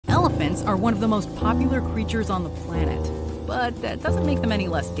elephants are one of the most popular creatures on the planet, but that doesn't make them any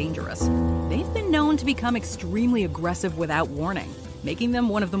less dangerous. They've been known to become extremely aggressive without warning, making them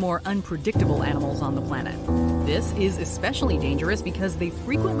one of the more unpredictable animals on the planet. This is especially dangerous because they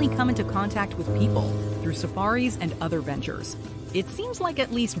frequently come into contact with people through safaris and other ventures. It seems like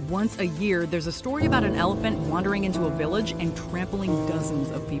at least once a year there's a story about an elephant wandering into a village and trampling dozens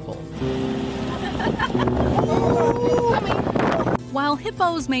of people. While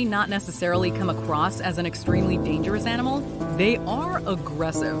hippos may not necessarily come across as an extremely dangerous animal, they are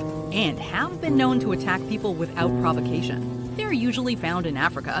aggressive and have been known to attack people without provocation. They're usually found in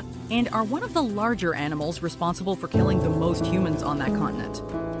Africa and are one of the larger animals responsible for killing the most humans on that continent.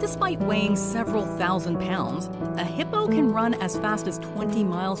 Despite weighing several thousand pounds, a hippo can run as fast as 20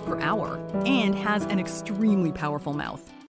 miles per hour and has an extremely powerful mouth.